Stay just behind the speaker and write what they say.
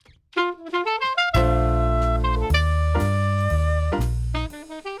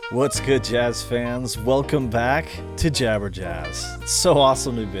What's good, Jazz fans? Welcome back to Jabber Jazz. It's so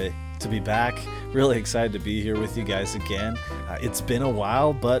awesome to be back. Really excited to be here with you guys again. It's been a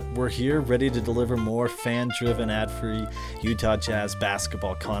while, but we're here ready to deliver more fan-driven, ad-free Utah Jazz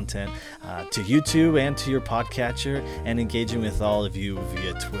basketball content to YouTube and to your podcatcher, and engaging with all of you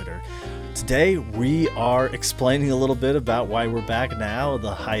via Twitter. Today, we are explaining a little bit about why we're back now,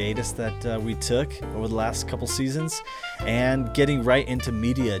 the hiatus that we took over the last couple seasons, and getting right into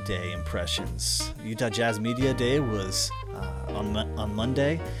Media Day impressions. Utah Jazz Media Day was on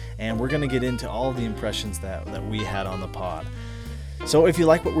Monday, and we're going to get into all the impressions that we had on the pod. So if you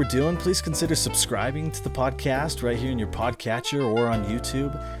like what we're doing, please consider subscribing to the podcast right here in your podcatcher or on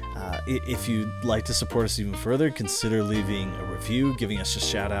YouTube. If you'd like to support us even further, consider leaving a review, giving us a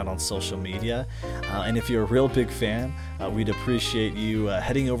shout out on social media. And if you're a real big fan, we'd appreciate you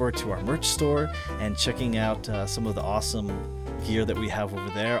heading over to our merch store and checking out some of the awesome gear that we have over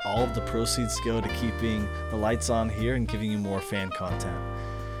there. All of the proceeds go to keeping the lights on here and giving you more fan content.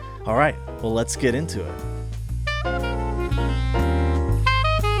 All right, well, let's get into it.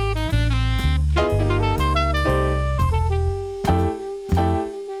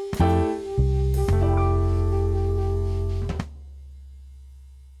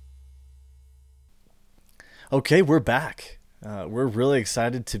 Okay, we're back. We're really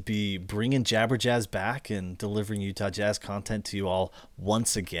excited to be bringing Jabber Jazz back and delivering Utah Jazz content to you all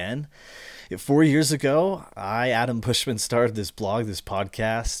once again. 4 years ago, Adam Bushman, started this blog, this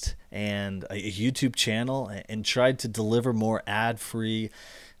podcast, and a YouTube channel, and tried to deliver more ad-free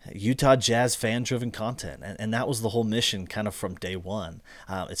Utah Jazz fan-driven content, and that was the whole mission, kind of from day one.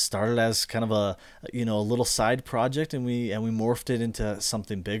 It started as kind of a little side project, and we morphed it into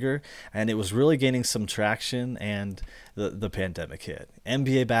something bigger, and it was really gaining some traction. And the pandemic hit.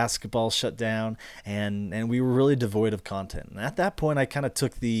 NBA basketball shut down, and we were really devoid of content. And at that point, I kind of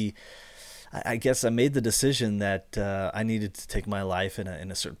took I guess I made the decision that I needed to take my life in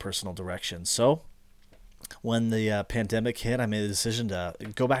a certain personal direction. So when the pandemic hit, I made the decision to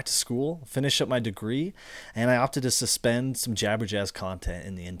go back to school, finish up my degree, and I opted to suspend some Jabber Jazz content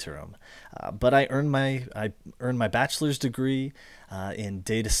in the interim. But I earned my bachelor's degree in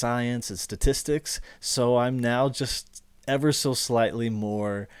data science and statistics, so I'm now just ever so slightly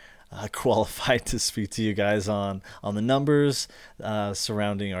more qualified to speak to you guys on the numbers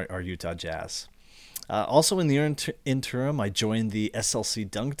surrounding our Utah Jazz. Also in the interim, I joined the SLC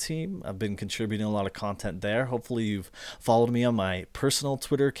Dunk team. I've been contributing a lot of content there. Hopefully you've followed me on my personal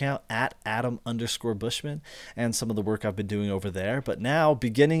Twitter account at Adam_Bushman and some of the work I've been doing over there. But now,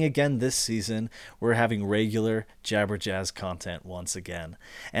 beginning again this season, we're having regular Jabber Jazz content once again.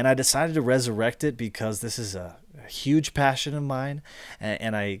 And I decided to resurrect it because this is a huge passion of mine,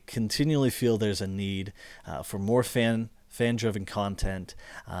 and I continually feel there's a need for more fan-driven content,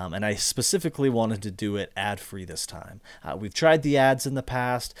 and I specifically wanted to do it ad-free this time. We've tried the ads in the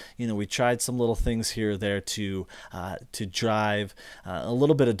past. We tried some little things here or there to drive a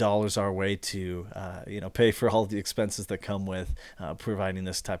little bit of dollars our way to pay for all the expenses that come with providing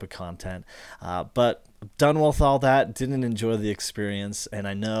this type of content. But done with all that, didn't enjoy the experience, and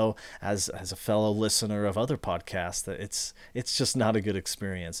I know as a fellow listener of other podcasts that it's just not a good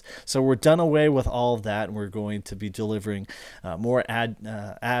experience. So we're done away with all of that, and we're going to be delivering more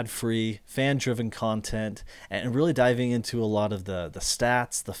ad-free, fan-driven content, and really diving into a lot of the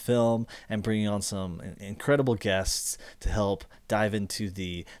stats, the film, and bringing on some incredible guests to help dive into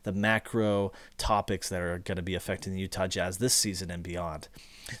the macro topics that are going to be affecting the Utah Jazz this season and beyond.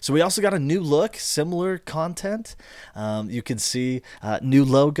 So we also got a new look, similar content. You can see new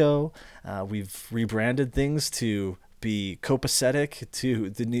logo. We've rebranded things to be copacetic to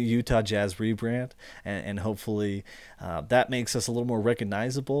the new Utah Jazz rebrand, and hopefully that makes us a little more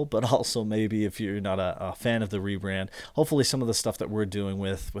recognizable, but also maybe if you're not a fan of the rebrand, hopefully some of the stuff that we're doing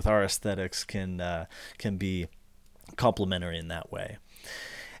with our aesthetics can be complementary in that way.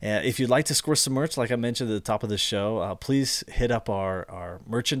 If you'd like to score some merch, like I mentioned at the top of the show, please hit up our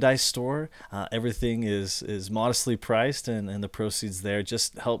merchandise store. Everything is modestly priced, and the proceeds there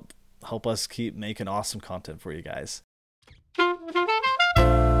just help us keep making awesome content for you guys.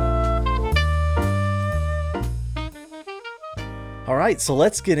 All right, so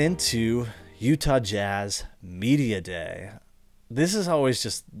let's get into Utah Jazz Media Day. This is always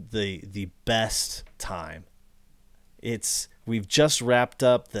just the best time. We've just wrapped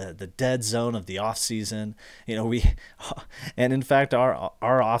up the dead zone of the off season. And in fact our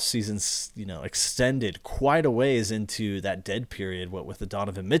off season's extended quite a ways into that dead period. What with the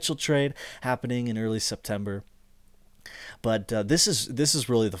Donovan Mitchell trade happening in early September, But this is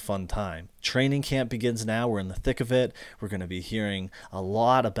really the fun time. Training camp begins now. We're in the thick of it. We're going to be hearing a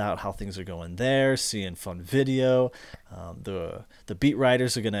lot about how things are going there, seeing fun video. The beat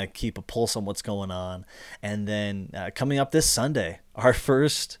writers are going to keep a pulse on what's going on, and then coming up this Sunday, our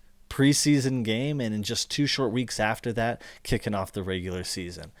first preseason game, and in just 2 short weeks after that, kicking off the regular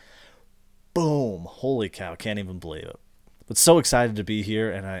season. Boom! Holy cow! Can't even believe it. But so excited to be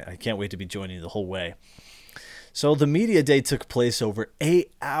here, and I can't wait to be joining you the whole way. So the media day took place over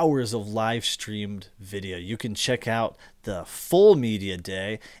 8 hours of live streamed video. You can check out the full media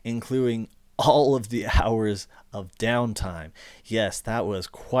day, including all of the hours of downtime. Yes, that was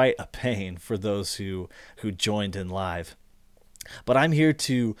quite a pain for those who joined in live. But I'm here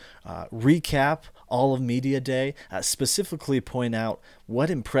to recap all of Media Day, specifically point out what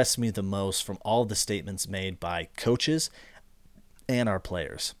impressed me the most from all of the statements made by coaches and our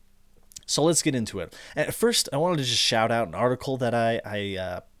players. So let's get into it. At first, I wanted to just shout out an article that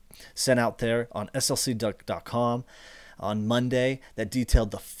I sent out there on slcduck.com on Monday that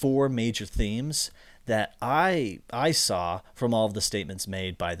detailed the 4 major themes that I saw from all of the statements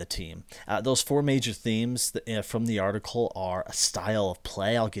made by the team. Those 4 major themes from the article are a style of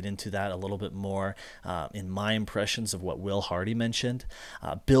play. I'll get into that a little bit more in my impressions of what Will Hardy mentioned.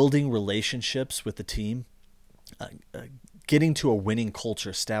 Building relationships with the team. Getting to a winning culture,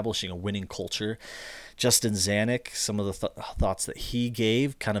 establishing a winning culture. Justin Zanuck, some of the thoughts that he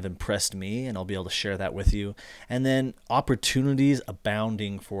gave kind of impressed me, and I'll be able to share that with you. And then opportunities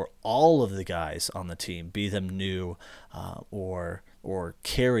abounding for all of the guys on the team, be them new or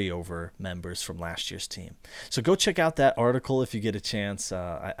carryover members from last year's team. So go check out that article if you get a chance.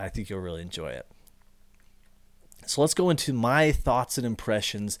 I think you'll really enjoy it. So let's go into my thoughts and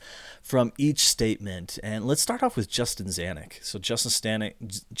impressions from each statement. And let's start off with Justin Zanuck. So Justin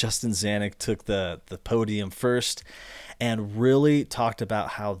Zanuck took the podium first and really talked about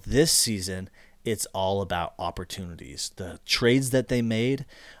how this season it's all about opportunities. The trades that they made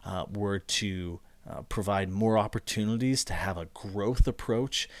were to provide more opportunities to have a growth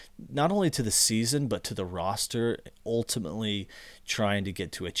approach, not only to the season, but to the roster, ultimately trying to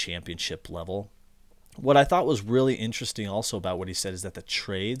get to a championship level. What I thought was really interesting also about what he said is that the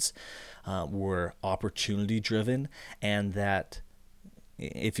trades were opportunity driven, and that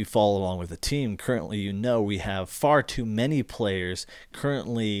if you follow along with the team, currently we have far too many players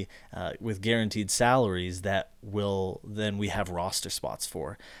currently with guaranteed salaries that we have roster spots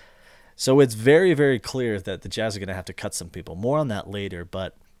for. So it's very, very clear that the Jazz are going to have to cut some people. More on that later,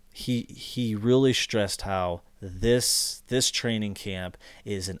 but he really stressed how this training camp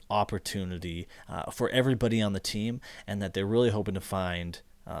is an opportunity for everybody on the team, and that they're really hoping to find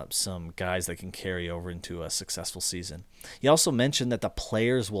some guys that can carry over into a successful season. He also mentioned that the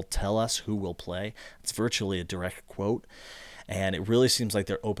players will tell us who will play. It's virtually a direct quote, and it really seems like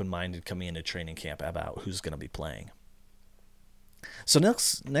they're open-minded coming into training camp about who's going to be playing. So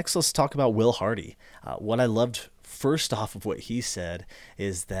next, let's talk about Will Hardy. What I loved first off of what he said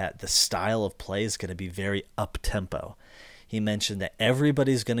is that the style of play is going to be very up-tempo. He mentioned that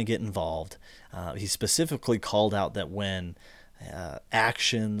everybody's going to get involved. He specifically called out that when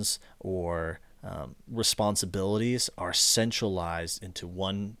actions or responsibilities are centralized into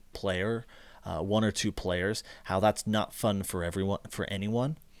one player, one or two players, how that's not fun for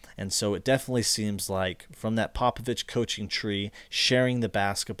anyone. And so it definitely seems like from that Popovich coaching tree, sharing the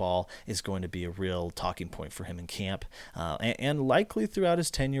basketball is going to be a real talking point for him in camp and likely throughout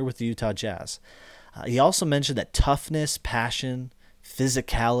his tenure with the Utah Jazz. He also mentioned that toughness, passion,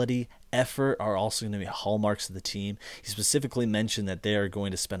 physicality, effort are also going to be hallmarks of the team. He specifically mentioned that they are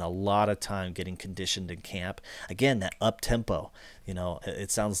going to spend a lot of time getting conditioned in camp. Again, that up-tempo.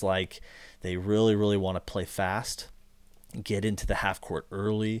 It sounds like they really, really want to play fast, get into the half court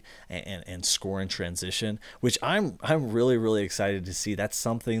early and score in transition, which I'm really, really excited to see. That's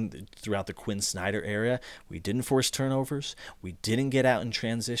something throughout the Quinn Snyder era. We didn't force turnovers. We didn't get out in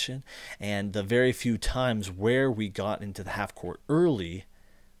transition. And the very few times where we got into the half court early,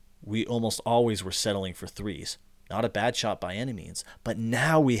 we almost always were settling for threes. Not a bad shot by any means, but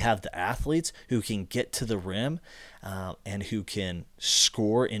now we have the athletes who can get to the rim and who can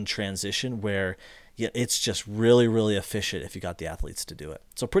score in transition where it's just really, really efficient if you got the athletes to do it.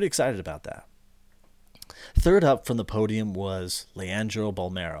 So pretty excited about that. Third up from the podium was Leandro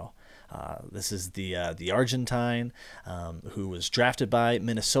Bolmaro. This is the Argentine who was drafted by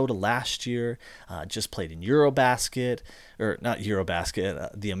Minnesota last year, just played in Eurobasket, or not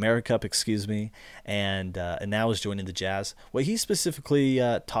Eurobasket, the AmeriCup, excuse me, and now is joining the Jazz. What he specifically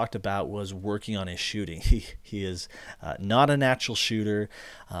talked about was working on his shooting. He is not a natural shooter,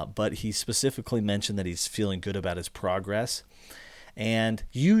 but he specifically mentioned that he's feeling good about his progress. And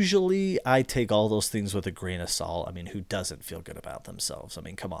usually I take all those things with a grain of salt. I mean, who doesn't feel good about themselves? I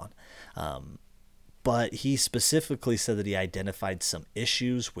mean, come on. But he specifically said that he identified some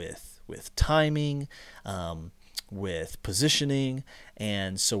issues with timing, with positioning.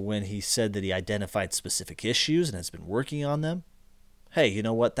 And so when he said that he identified specific issues and has been working on them, hey, you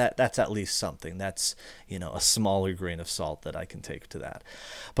know what? That's at least something. That's, a smaller grain of salt that I can take to that.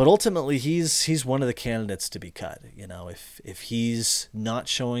 But ultimately, he's one of the candidates to be cut. If he's not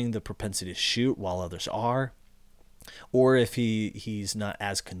showing the propensity to shoot while others are, or if he's not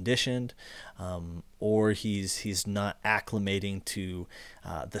as conditioned, or he's not acclimating to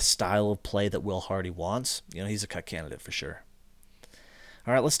the style of play that Will Hardy wants, he's a cut candidate for sure.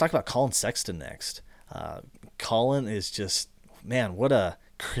 All right, let's talk about Colin Sexton next. Colin is just, man, what a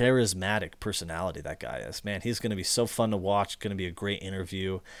charismatic personality that guy is. Man, he's going to be so fun to watch. Going to be a great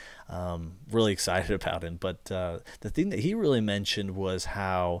interview. Really excited about him. But the thing that he really mentioned was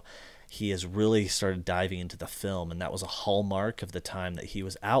how he has really started diving into the film, and that was a hallmark of the time that he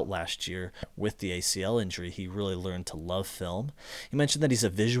was out last year with the ACL injury. He really learned to love film. He mentioned that he's a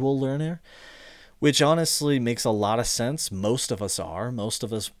visual learner, which honestly makes a lot of sense. Most of us are. Most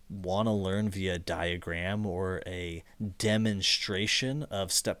of us want to learn via a diagram or a demonstration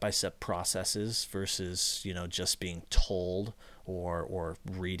of step-by-step processes versus, just being told or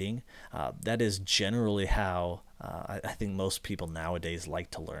reading. That is generally how I think most people nowadays like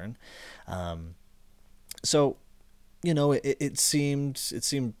to learn. So, it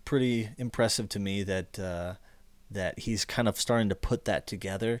seemed pretty impressive to me that he's kind of starting to put that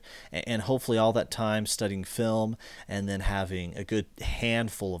together, and hopefully all that time studying film and then having a good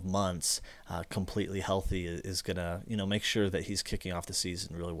handful of months completely healthy is gonna make sure that he's kicking off the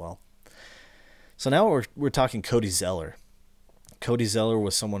season really well. So now we're talking Cody Zeller. Cody Zeller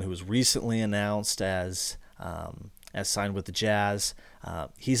was someone who was recently announced as signed with the Jazz.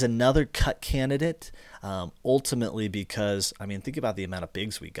 He's another cut candidate, ultimately because, think about the amount of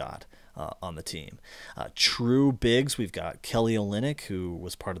bigs we got on the team. True bigs, we've got Kelly Olynyk, who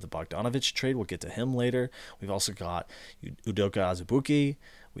was part of the Bogdanovich trade. We'll get to him later. We've also got Udoka Azubuike.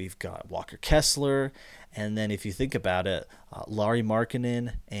 We've got Walker Kessler. And then if you think about it, Lauri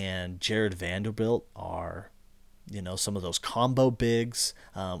Markkanen and Jared Vanderbilt are some of those combo bigs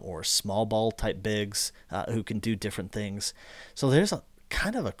or small ball type bigs who can do different things. So there's a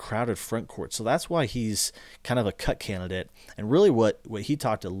kind of a crowded front court. So that's why he's kind of a cut candidate. And really what he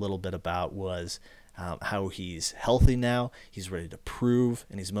talked a little bit about was how he's healthy now. He's ready to prove,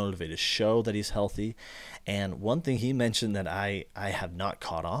 and he's motivated to show that he's healthy. And one thing he mentioned that I have not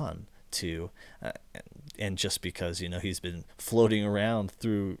caught on to, and just because, he's been floating around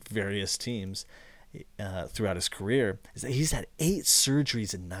through various teams, throughout his career, is that he's had 8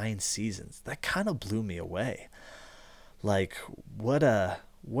 surgeries in 9 seasons. That kind of blew me away. Like, what a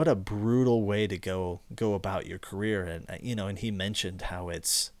brutal way to go about your career. And and he mentioned how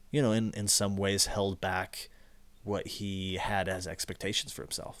it's in some ways held back what he had as expectations for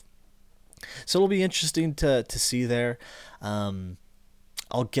himself. So it'll be interesting to see there.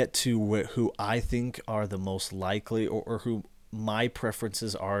 I'll get to who I think are the most likely, or who my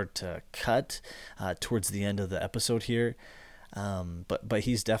preferences are to cut towards the end of the episode here. But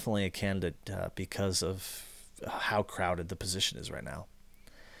he's definitely a candidate because of how crowded the position is right now.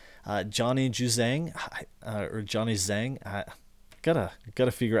 Johnny Juzang, or Johnny Zhang, I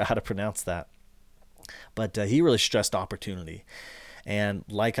gotta figure out how to pronounce that. But he really stressed opportunity. And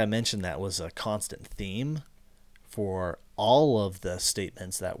like I mentioned, that was a constant theme for all of the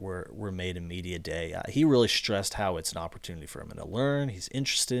statements that were made in media day. He really stressed how it's an opportunity for him to learn. He's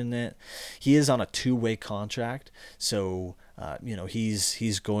interested in it. He is on a 2-way contract, so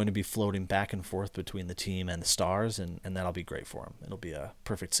he's going to be floating back and forth between the team and the Stars, and that'll be great for him. It'll be a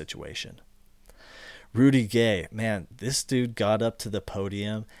perfect situation. Rudy Gay, man, this dude got up to the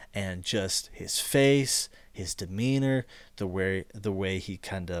podium, and just his face, his demeanor, the way he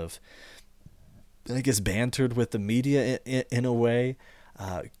kind of, I guess, bantered with the media in a way,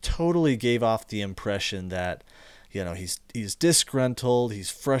 totally gave off the impression that, he's disgruntled,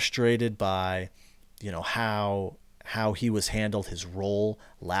 he's frustrated by, how he was handled his role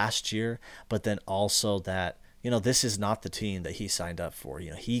last year, but then also that, this is not the team that he signed up for.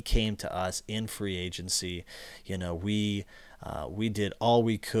 He came to us in free agency. We We did all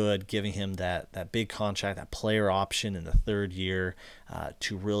we could, giving him that big contract, that player option in the third year,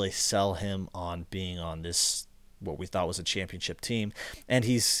 to really sell him on being on this what we thought was a championship team, and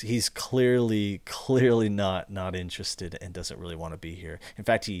he's clearly not interested and doesn't really want to be here. In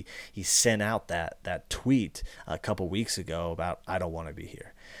fact, he sent out that tweet a couple weeks ago about I don't want to be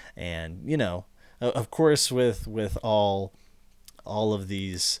here, and of course with all of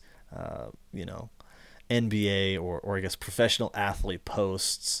these you know NBA or I guess professional athlete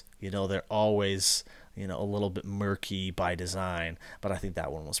posts, they're always a little bit murky by design, but I think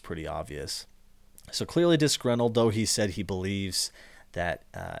that one was pretty obvious. So clearly disgruntled, though he said he believes that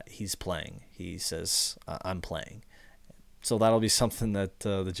he's playing. He says, I'm playing. So that'll be something that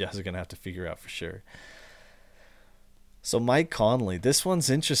the Jazz are going to have to figure out for sure. So Mike Conley, this one's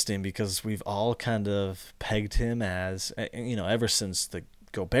interesting because we've all kind of pegged him as, ever since the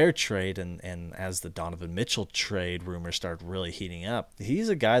Gobert trade and as the Donovan Mitchell trade rumors started really heating up, he's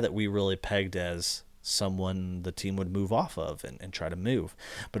a guy that we really pegged as someone the team would move off of and try to move.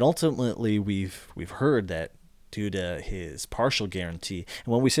 But ultimately, we've heard that due to his partial guarantee,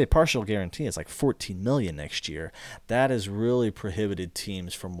 and when we say partial guarantee, it's like $14 million next year. That has really prohibited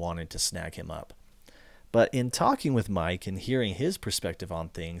teams from wanting to snag him up. But in talking with Mike and hearing his perspective on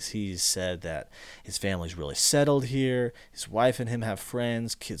things, he's said that his family's really settled here. His wife and him have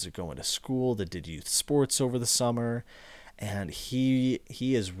friends. Kids are going to school that did youth sports over the summer. And he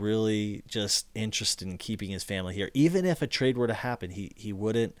is really just interested in keeping his family here. Even if a trade were to happen, he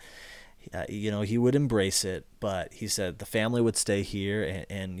wouldn't, he would embrace it. But he said the family would stay here,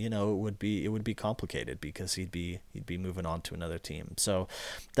 and it would be complicated because he'd be moving on to another team. So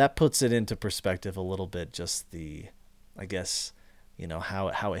that puts it into perspective a little bit. Just I guess,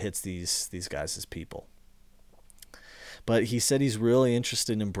 how it hits these guys as people. But he said he's really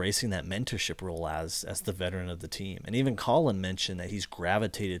interested in embracing that mentorship role as the veteran of the team. And even Colin mentioned that he's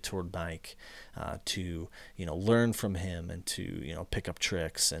gravitated toward Mike to learn from him and to pick up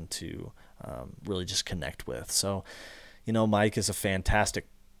tricks and to really just connect with. So Mike is a fantastic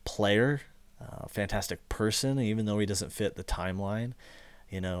player, fantastic person, even though he doesn't fit the timeline.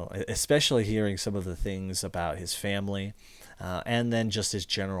 Especially hearing some of the things about his family and then just his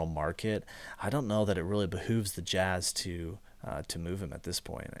general market. I don't know that it really behooves the Jazz to move him at this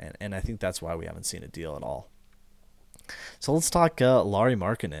point, and I think that's why we haven't seen a deal at all. So let's talk Lauri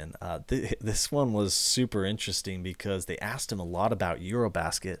Markkanen. This one was super interesting because they asked him a lot about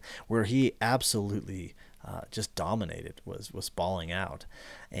Eurobasket, where he absolutely just dominated, was balling out,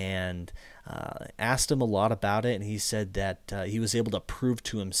 and asked him a lot about it, and he said that he was able to prove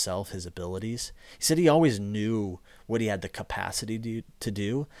to himself his abilities. He said he always knew what he had the capacity to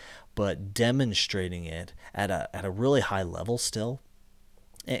do, but demonstrating it at a really high level still.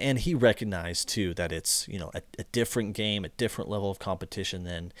 And he recognized too that it's a different game, a different level of competition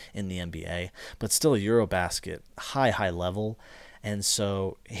than in the NBA, but still Eurobasket high level. And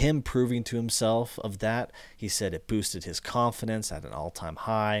so him proving to himself of that, he said it boosted his confidence at an all-time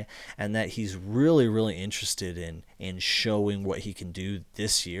high, and that he's really interested in showing what he can do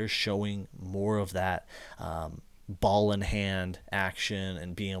this year, showing more of that ball in hand action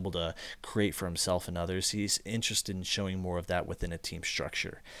and being able to create for himself and others. He's interested in showing more of that within a team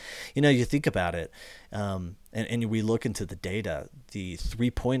structure. You think about it, and we look into the data, the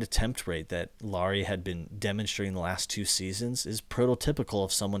 3-point attempt rate that Lauri had been demonstrating the last 2 seasons is prototypical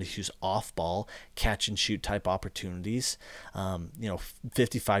of someone who's off ball, catch and shoot type opportunities.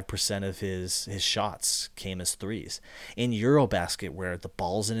 55% of his shots came as threes. In Eurobasket, where the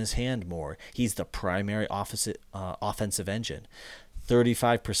ball's in his hand more, he's the primary offensive engine.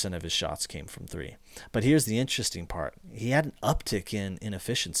 35% of his shots came from three. But here's the interesting part. He had an uptick in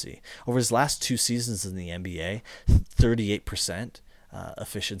efficiency. Over his last 2 seasons in the NBA, 38%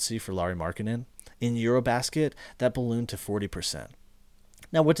 efficiency for Lauri Markkanen. In Eurobasket, that ballooned to 40%.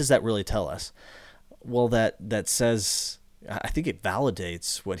 Now, what does that really tell us? Well, that says, I think it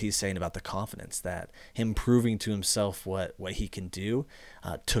validates what he's saying about the confidence, that him proving to himself what he can do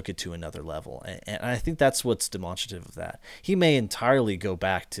took it to another level. And I think that's what's demonstrative of that. He may entirely go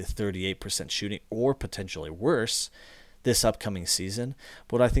back to 38% shooting or potentially worse this upcoming season.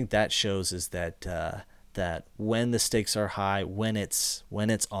 But what I think that shows is that that when the stakes are high, when it's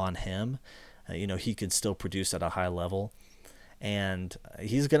on him, he can still produce at a high level. And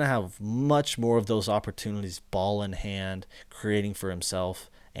he's going to have much more of those opportunities, ball in hand, creating for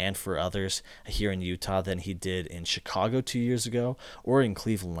himself and for others here in Utah than he did in Chicago 2 years ago or in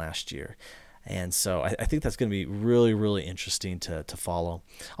Cleveland last year. And so I think that's going to be really, really interesting to follow.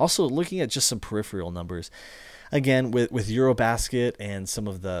 Also, looking at just some peripheral numbers, Again, with Eurobasket and some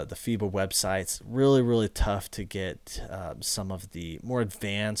of the FIBA websites, really tough to get some of the more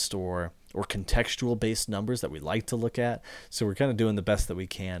advanced or contextual based numbers that we like to look at. So we're kind of doing the best that we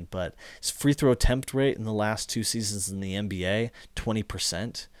can. But his free throw attempt rate in the last 2 seasons in the NBA,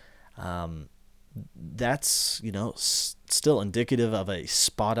 20%. That's still indicative of a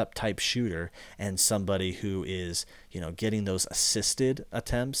spot up type shooter and somebody who is getting those assisted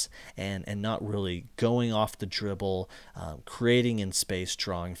attempts and not really going off the dribble, creating in space,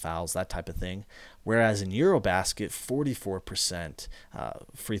 drawing fouls, that type of thing. Whereas in Eurobasket, 44%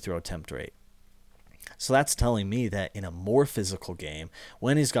 free throw attempt rate. So that's telling me that in a more physical game,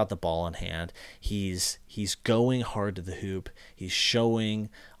 when he's got the ball in hand, he's going hard to the hoop. He's showing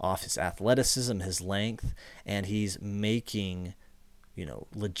off his athleticism, his length, and he's making,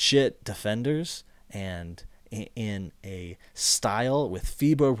 legit defenders and in a style with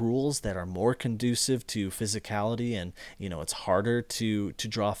FIBA rules that are more conducive to physicality and it's harder to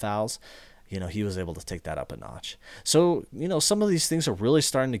draw fouls. He was able to take that up a notch. So, some of these things are really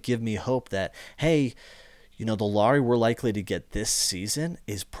starting to give me hope that, hey, the Lowry we're likely to get this season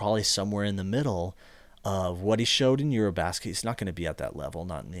is probably somewhere in the middle of what he showed in Eurobasket. He's not going to be at that level,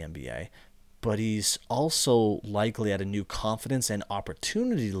 not in the NBA, but he's also likely at a new confidence and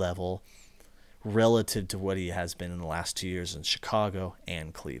opportunity level relative to what he has been in the last 2 years in Chicago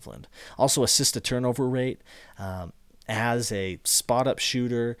and Cleveland. Also, assist to turnover rate. As a spot-up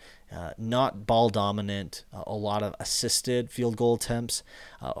shooter, not ball dominant, a lot of assisted field goal attempts,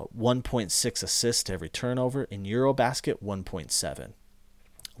 1.6 assists to every turnover. In Eurobasket, 1.7. A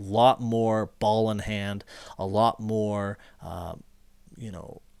lot more ball in hand, a lot more,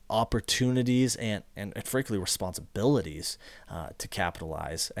 opportunities and frankly responsibilities to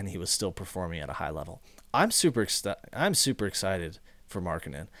capitalize, and he was still performing at a high level. I'm super excited for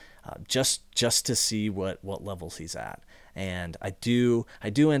Markkanen, just to see what levels he's at, and I do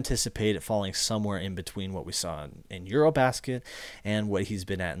anticipate it falling somewhere in between what we saw in Eurobasket and what he's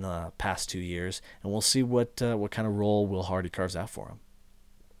been at in the past 2 years, and we'll see what kind of role Will Hardy carves out for him.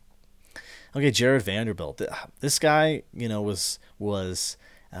 Okay, Jared Vanderbilt. This guy, was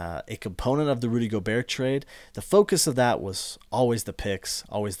a component of the Rudy Gobert trade. The focus of that was always the picks,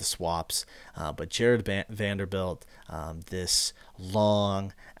 always the swaps. But Jared Vanderbilt, this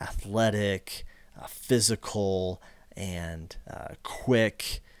long, athletic, physical, and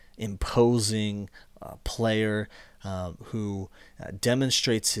quick, imposing player who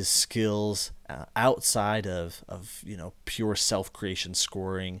demonstrates his skills outside of pure self-creation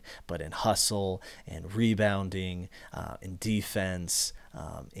scoring, but in hustle and rebounding, in defense,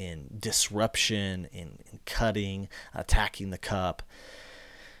 in disruption, in cutting, attacking the cup.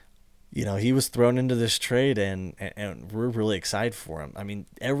 He was thrown into this trade, and we're really excited for him. I mean,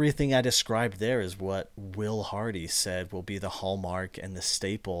 everything I described there is what Will Hardy said will be the hallmark and the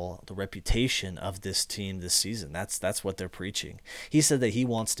staple, the reputation of this team this season. That's what they're preaching. He said that he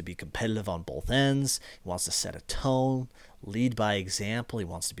wants to be competitive on both ends. He wants to set a tone, lead by example. He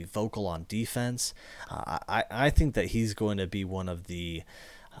wants to be vocal on defense. I think that he's going to be one of the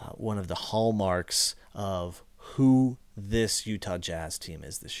hallmarks of who this Utah Jazz team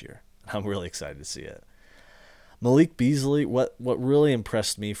is this year. I'm really excited to see it. Malik Beasley, what really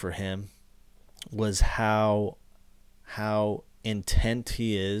impressed me for him was how intent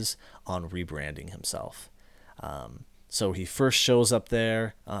he is on rebranding himself. So he first shows up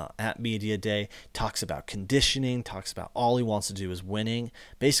there at Media Day, talks about conditioning, talks about all he wants to do is winning,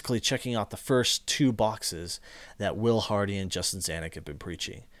 basically checking out the first 2 boxes that Will Hardy and Justin Zanuck have been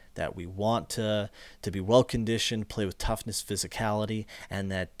preaching. That we want to be well-conditioned, play with toughness, physicality, and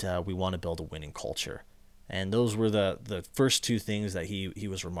that we want to build a winning culture. And those were the first 2 things that he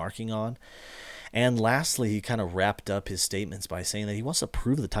was remarking on. And lastly, he kind of wrapped up his statements by saying that he wants to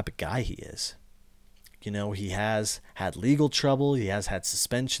prove the type of guy he is. He has had legal trouble. He has had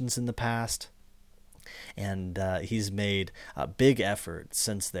suspensions in the past. And he's made a big effort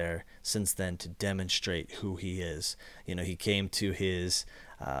since then to demonstrate who he is. He came to his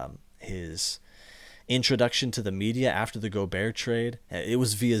introduction to the media after the Gobert trade. It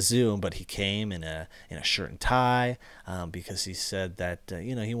was via Zoom, but he came in a shirt and tie because he said that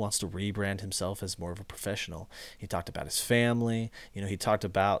he wants to rebrand himself as more of a professional. He talked about his family. He talked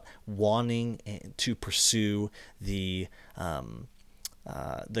about wanting to pursue the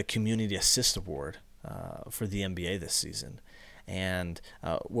Community Assist Award for the NBA this season. And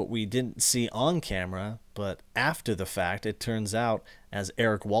what we didn't see on camera, but after the fact, it turns out, as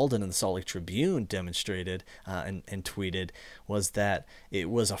Eric Walden in the Salt Lake Tribune demonstrated and tweeted, was that it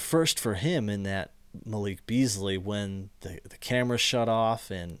was a first for him in that Malik Beasley, when the camera shut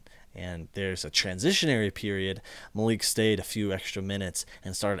off and And there's a transitionary period. Malik stayed a few extra minutes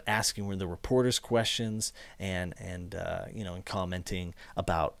and started asking the reporters questions and commenting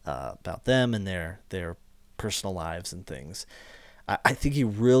about them and their personal lives and things. I think he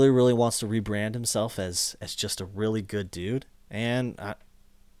really, really wants to rebrand himself as just a really good dude. And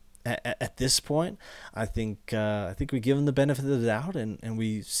at this point, I think we give him the benefit of the doubt and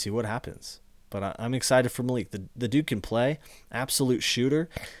we see what happens. But I'm excited for Malik. The dude can play, absolute shooter,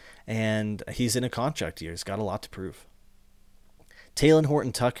 and he's in a contract year. He's got a lot to prove. Talen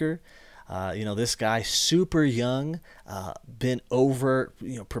Horton Tucker, this guy super young, been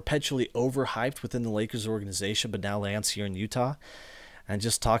perpetually overhyped within the Lakers organization, but now lands here in Utah, and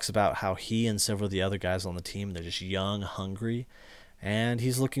just talks about how he and several of the other guys on the team, they're just young, hungry, and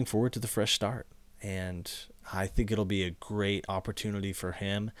he's looking forward to the fresh start. And I think it'll be a great opportunity for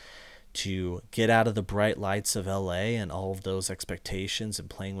him to get out of the bright lights of LA and all of those expectations and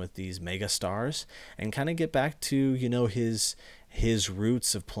playing with these mega stars and kind of get back to his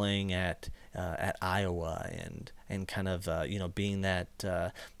roots of playing at Iowa and kind of being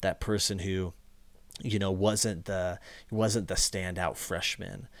that person who wasn't the standout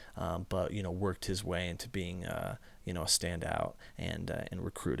freshman, but worked his way into being a standout and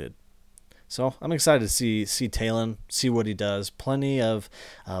recruited. So I'm excited to see Talon, see what he does. Plenty of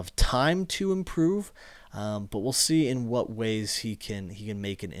time to improve, but we'll see in what ways he can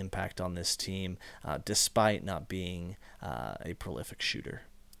make an impact on this team, despite not being a prolific shooter.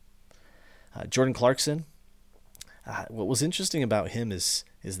 Jordan Clarkson. What was interesting about him is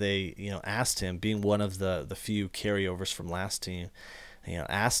they asked him, being one of the few carryovers from last team,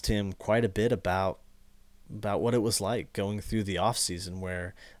 asked him quite a bit about what it was like going through the off season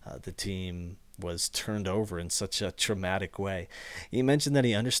where the team was turned over in such a traumatic way. He mentioned that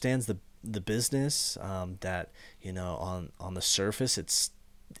he understands the business, that on the surface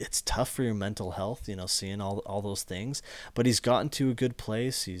it's tough for your mental health, seeing all those things, but he's gotten to a good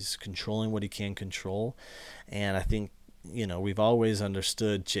place. He's controlling what he can control, and I think we've always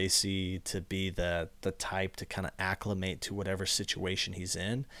understood JC to be the type to kind of acclimate to whatever situation he's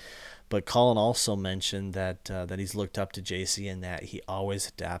in. But Colin also mentioned that he's looked up to JC and that he always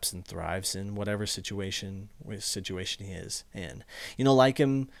adapts and thrives in whatever situation he is in. Like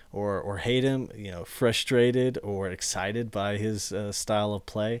him or hate him, frustrated or excited by his style of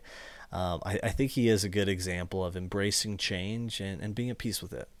play. I think he is a good example of embracing change and being at peace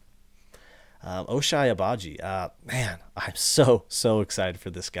with it. Oshai Abaji, man, I'm so excited for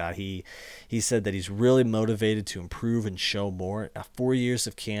this guy. He said that he's really motivated to improve and show more. 4 years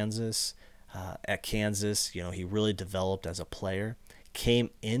of Kansas, at Kansas, he really developed as a player. Came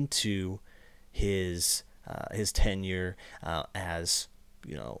into his tenure as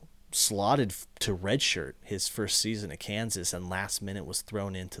slotted to redshirt his first season at Kansas, and last minute was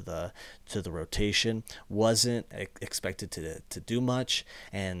thrown into the rotation. Wasn't expected to do much,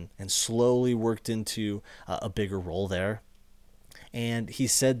 and slowly worked into a bigger role there. And he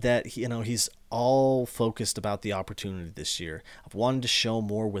said that he's all focused about the opportunity this year. I've wanted to show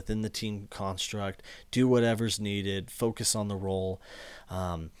more within the team construct, do whatever's needed, focus on the role.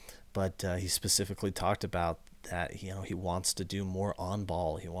 But he specifically talked about that he wants to do more on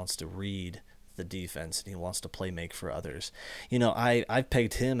ball. He wants to read the defense and he wants to play make for others. I've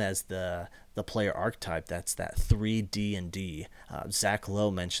pegged him as the player archetype. That's that 3D and D. Zach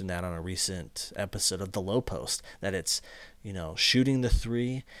Lowe mentioned that on a recent episode of the Low Post, that it's shooting the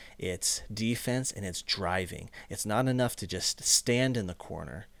three, it's defense, and it's driving. It's not enough to just stand in the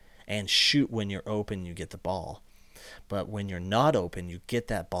corner and shoot when you're open, you get the ball. But when you're not open, you get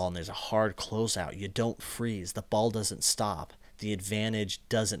that ball and there's a hard closeout. You don't freeze. The ball doesn't stop. The advantage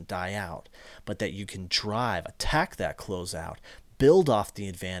doesn't die out. But that you can drive, attack that closeout, build off the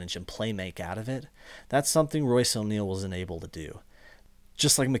advantage, and play make out of it. That's something Royce O'Neal wasn't able to do.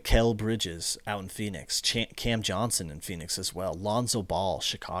 Just like Mikal Bridges out in Phoenix, Cam Johnson in Phoenix as well, Lonzo Ball,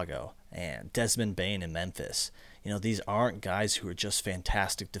 Chicago, and Desmond Bane in Memphis. These aren't guys who are just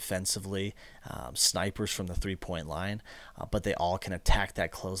fantastic defensively, snipers from the three-point line, but they all can attack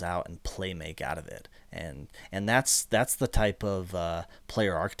that closeout and play make out of it. And that's the type of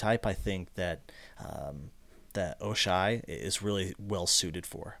player archetype I think that Oshai is really well suited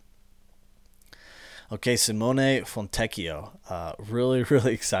for. Okay, Simone Fontecchio.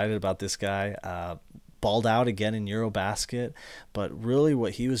 Really excited about this guy. Balled out again in Eurobasket, but really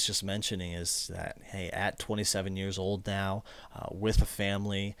what he was just mentioning is that, hey, at 27 years old now, with a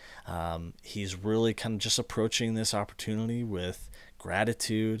family, he's really kind of just approaching this opportunity with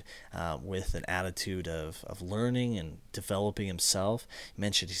gratitude, with an attitude of learning and developing himself. He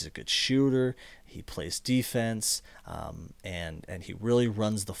mentioned he's a good shooter. He plays defense, and he really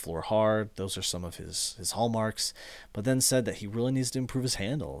runs the floor hard. Those are some of his hallmarks. But then said that he really needs to improve his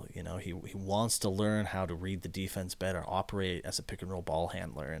handle. He wants to learn how to read the defense better, operate as a pick and roll ball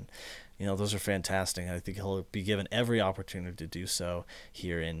handler, and those are fantastic. I think he'll be given every opportunity to do so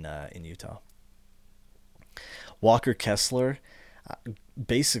here in Utah. Walker Kessler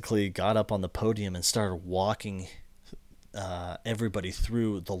basically got up on the podium and started walking everybody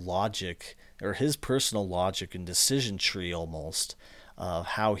through the logic, or his personal logic and decision tree almost, of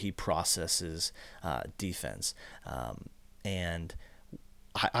how he processes defense. And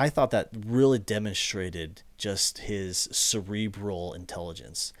I thought that really demonstrated just his cerebral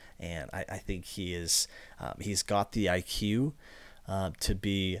intelligence, and I think he's got the IQ to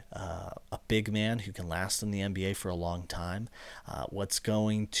be a big man who can last in the NBA for a long time. What's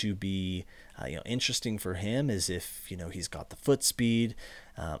going to be interesting for him is if he's got the foot speed,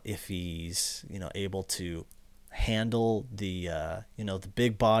 if he's able to handle the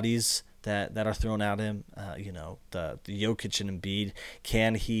big bodies that are thrown at him. The Jokic and Embiid.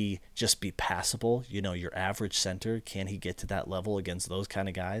 Can he just be passable? Your average center. Can he get to that level against those kind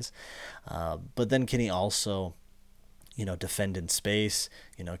of guys? But then can he also defend in space?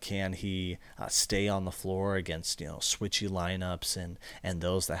 Can he stay on the floor against switchy lineups and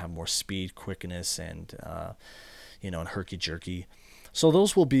those that have more speed, quickness, and and herky jerky. So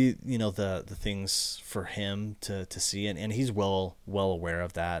those will be the things for him to see, and he's well aware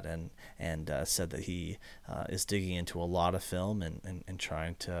of that, and said that he is digging into a lot of film and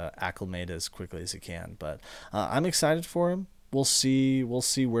trying to acclimate as quickly as he can. But I'm excited for him. We'll see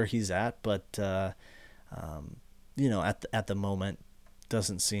where he's at, but at the moment,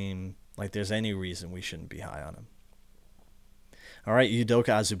 doesn't seem like there's any reason we shouldn't be high on him. All right, Udoka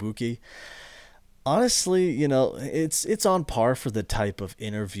Azubuike. Honestly, it's on par for the type of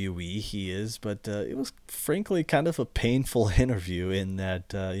interviewee he is, but it was frankly kind of a painful interview in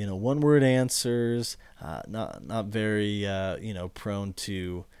that one-word answers, not very prone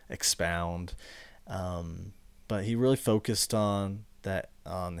to expound, but he really focused on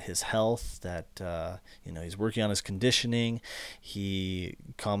his health, that he's working on his conditioning. He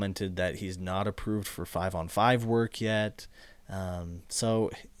commented that he's not approved for 5-on-5 work yet,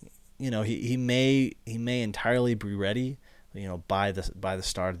 so he may entirely be ready by the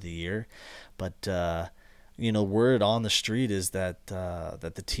start of the year, but word on the street is that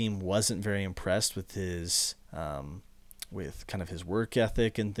the team wasn't very impressed with his with kind of his work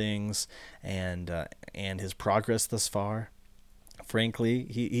ethic and things, and his progress thus far. Frankly,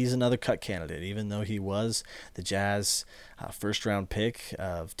 he's another cut candidate, even though he was the Jazz first round pick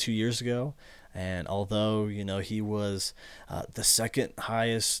of 2 years ago. And although he was the second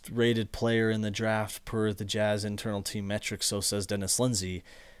highest rated player in the draft per the Jazz internal team metrics, so says Dennis Lindsey.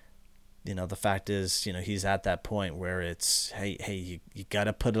 The fact is, he's at that point where it's hey, you got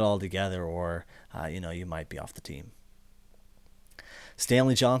to put it all together, or you might be off the team.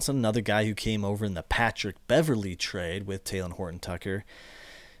 Stanley Johnson, another guy who came over in the Patrick Beverley trade with Talen Horton-Tucker.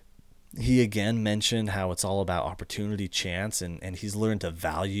 He again mentioned how it's all about opportunity, chance, and he's learned to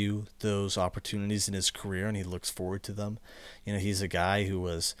value those opportunities in his career, and he looks forward to them. He's a guy who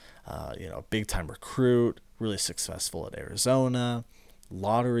was a big-time recruit, really successful at Arizona,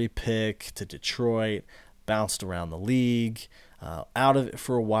 lottery pick to Detroit, bounced around the league, out of it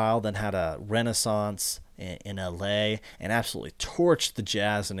for a while, then had a renaissance in LA and absolutely torched the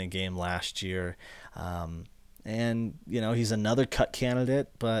Jazz in a game last year. And he's another cut candidate,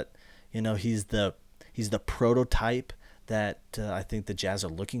 but he's the prototype that I think the Jazz are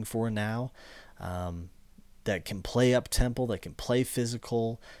looking for now. That can play up tempo, that can play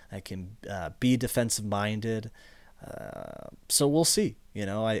physical, that can be defensive minded. So we'll see.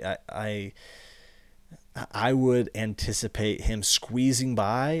 I would anticipate him squeezing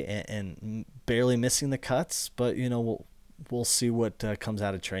by and barely missing the cuts, but we'll see what comes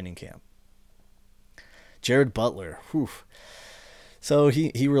out of training camp. Jared Butler, whew. So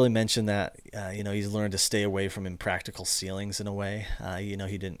he really mentioned that he's learned to stay away from impractical ceilings in a way. He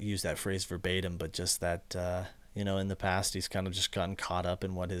didn't use that phrase verbatim, but just that in the past he's kind of just gotten caught up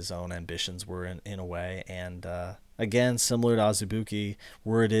in what his own ambitions were in a way. And again, similar to Azubuike,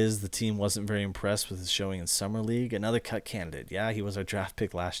 word is the team wasn't very impressed with his showing in Summer League. Another cut candidate. Yeah, he was our draft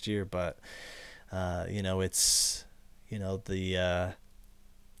pick last year, but it's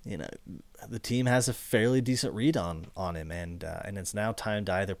the team has a fairly decent read on him, and it's now time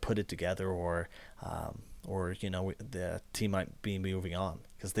to either put it together or the team might be moving on,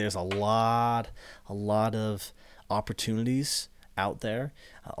 because there's a lot of opportunities out there,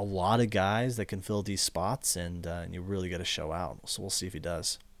 a lot of guys that can fill these spots, and you really got to show out. So we'll see if he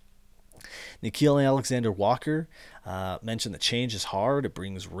does. Nikhil Alexander Walker mentioned that change is hard. It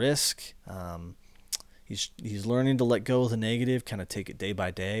brings risk. He's learning to let go of the negative, kind of take it day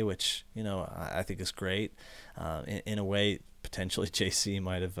by day, which I think is great. In a way, potentially JC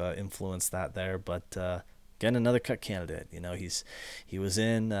might have influenced that there, but again, another cut candidate. He was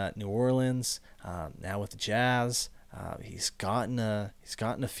in New Orleans, now with the Jazz. He's gotten a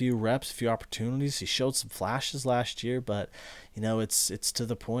few reps, a few opportunities. He showed some flashes last year, but it's to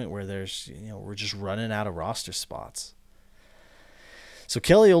the point where we're just running out of roster spots. So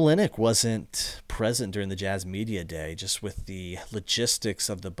Kelly Olynyk wasn't present during the Jazz media day, just with the logistics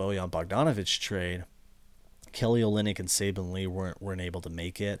of the Bojan Bogdanovic trade. Kelly Olynyk and Saben Lee weren't able to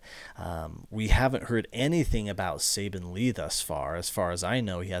make it. We haven't heard anything about Saben Lee thus far. As far as I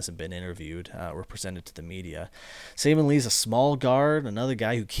know, he hasn't been interviewed or presented to the media. Saben Lee's a small guard, another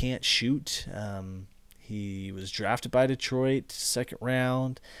guy who can't shoot. He was drafted by Detroit, second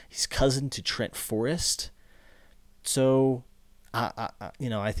round. He's cousin to Trent Forrest. So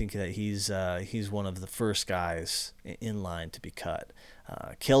I think that he's one of the first guys in line to be cut.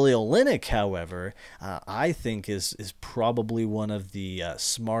 Kelly Olynyk, however, I think is probably one of the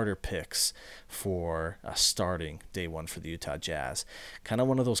smarter picks for starting day one for the Utah Jazz. Kind of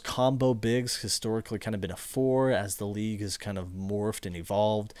one of those combo bigs, historically kind of been a 4 as the league has kind of morphed and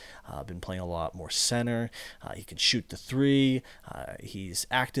evolved. Been playing a lot more center. He can shoot the 3. He's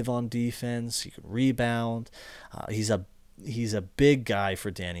active on defense. He can rebound. He's a big guy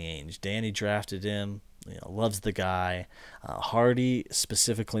for Danny Ainge. Danny drafted him, loves the guy. Hardy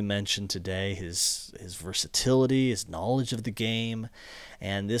specifically mentioned today his versatility, his knowledge of the game,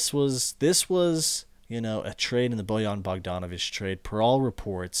 and this was a trade in the Bojan Bogdanovic trade. Per all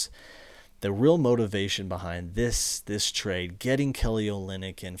reports, the real motivation behind this trade, getting Kelly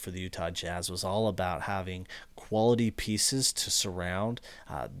Olynyk in for the Utah Jazz, was all about having quality pieces to surround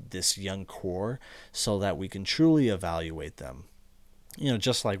this young core so that we can truly evaluate them.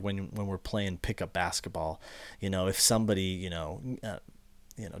 Just like when we're playing pickup basketball, if somebody,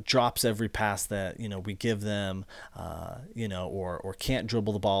 drops every pass that, we give them, or can't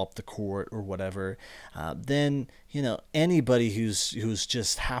dribble the ball up the court or whatever, then, anybody who's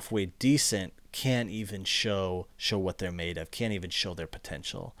just halfway decent can't even show what they're made of, can't even show their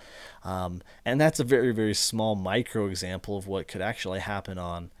potential. And that's a very, very small micro example of what could actually happen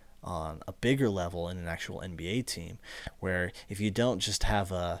on a bigger level in an actual NBA team, where if you don't just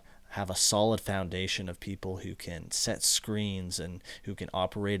have a solid foundation of people who can set screens and who can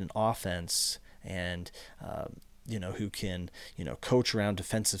operate an offense and who can coach around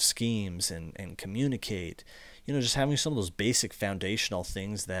defensive schemes and communicate, just having some of those basic foundational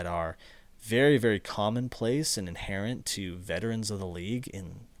things that are very, very commonplace and inherent to veterans of the league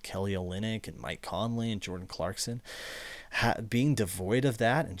in Kelly Olynyk and Mike Conley and Jordan Clarkson. Being devoid of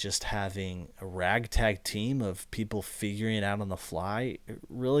that and just having a ragtag team of people figuring it out on the fly, it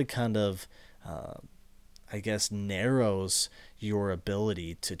really kind of, narrows your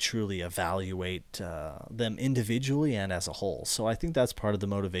ability to truly evaluate them individually and as a whole. So I think that's part of the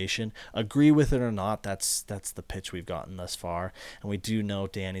motivation. Agree with it or not, that's the pitch we've gotten thus far. And we do know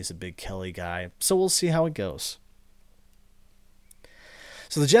Danny's a big Kelly guy, so we'll see how it goes.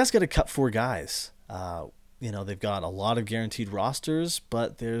 So the Jazz got to cut 4 guys. They've got a lot of guaranteed rosters,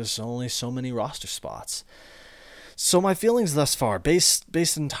 but there's only so many roster spots. So my feelings thus far,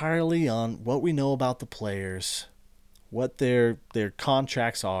 based entirely on what we know about the players, what their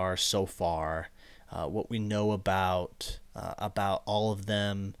contracts are so far, what we know about all of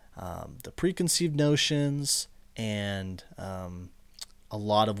them, the preconceived notions, and a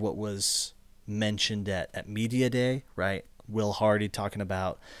lot of what was mentioned at Media Day, right? Will Hardy talking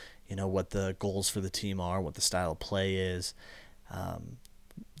about, what the goals for the team are, what the style of play is.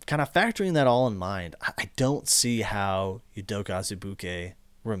 Kind of factoring that all in mind, I don't see how Udoka Azubuike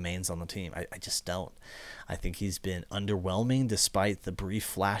remains on the team. I just don't. I think he's been underwhelming despite the brief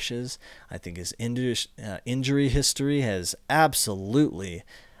flashes. I think his injury history has absolutely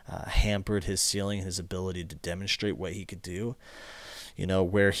hampered his ceiling, his ability to demonstrate what he could do.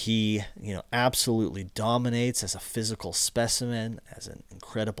 Where he, absolutely dominates as a physical specimen, as an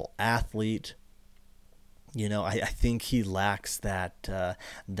incredible athlete. I think he lacks that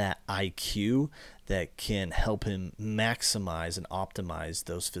IQ that can help him maximize and optimize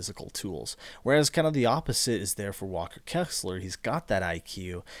those physical tools. Whereas kind of the opposite is there for Walker Kessler. He's got that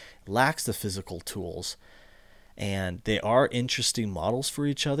IQ, lacks the physical tools, and they are interesting models for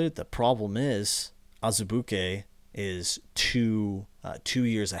each other. The problem is Azubuike is too 2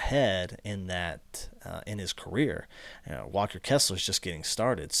 years ahead in that in his career. Walker Kessler's just getting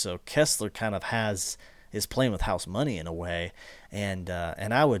started, so Kessler kind of is playing with house money in a way, and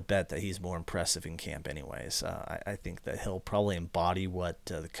I would bet that he's more impressive in camp anyways. I think that he'll probably embody what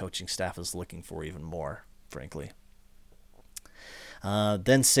the coaching staff is looking for even more, frankly.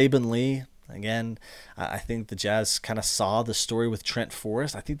 Then Saban Lee. Again, I think the Jazz kind of saw the story with Trent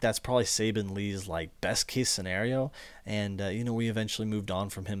Forrest. I think that's probably Saban Lee's best case scenario, and we eventually moved on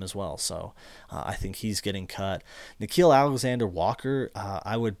from him as well. So I think he's getting cut. Nickeil Alexander-Walker,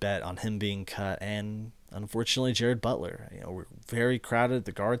 I would bet on him being cut, and unfortunately Jared Butler. We're very crowded at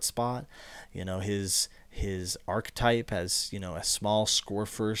the guard spot. His archetype as a small score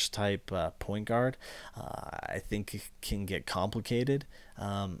first type point guard, I think it can get complicated.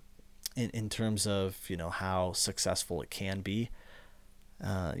 In terms of how successful it can be.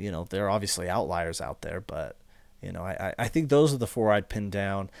 There are obviously outliers out there, but I think those are the four I'd pin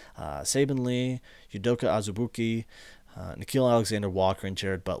down: Saban Lee, Udoka Azubuike, Nickeil Alexander-Walker, and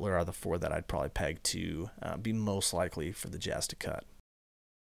Jared Butler are the four that I'd probably peg to be most likely for the Jazz to cut.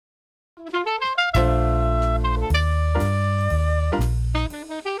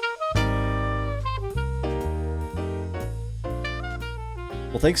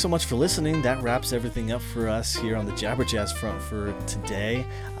 Well, thanks so much for listening. That wraps everything up for us here on the Jabber Jazz front for today.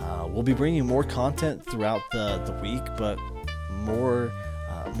 We'll be bringing more content throughout the week, but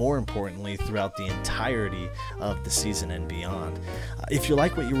more importantly, throughout the entirety of the season and beyond. If you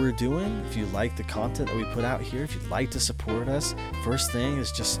like what you were doing, if you like the content that we put out here, if you'd like to support us, first thing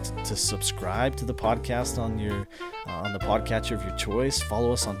is just to subscribe to the podcast on the podcatcher of your choice.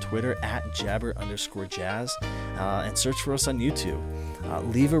 Follow us on Twitter at @Jabber_Jazz, and search for us on YouTube.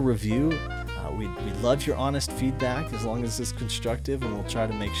 Leave a review. We love your honest feedback as long as it's constructive, and we'll try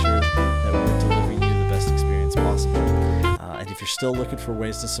to make sure that we're delivering you the best experience possible. And if you're still looking for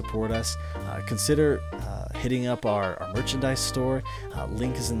ways to support us, consider hitting up our merchandise store.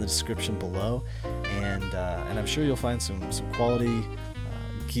 Link is in the description below, and I'm sure you'll find some quality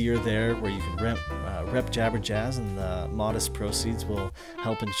gear there where you can rep Jabber Jazz, and the modest proceeds will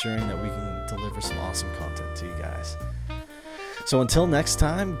help ensuring that we can deliver some awesome content to you guys. So until next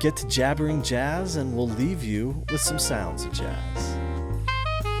time, get to jabbering jazz, and we'll leave you with some sounds of jazz.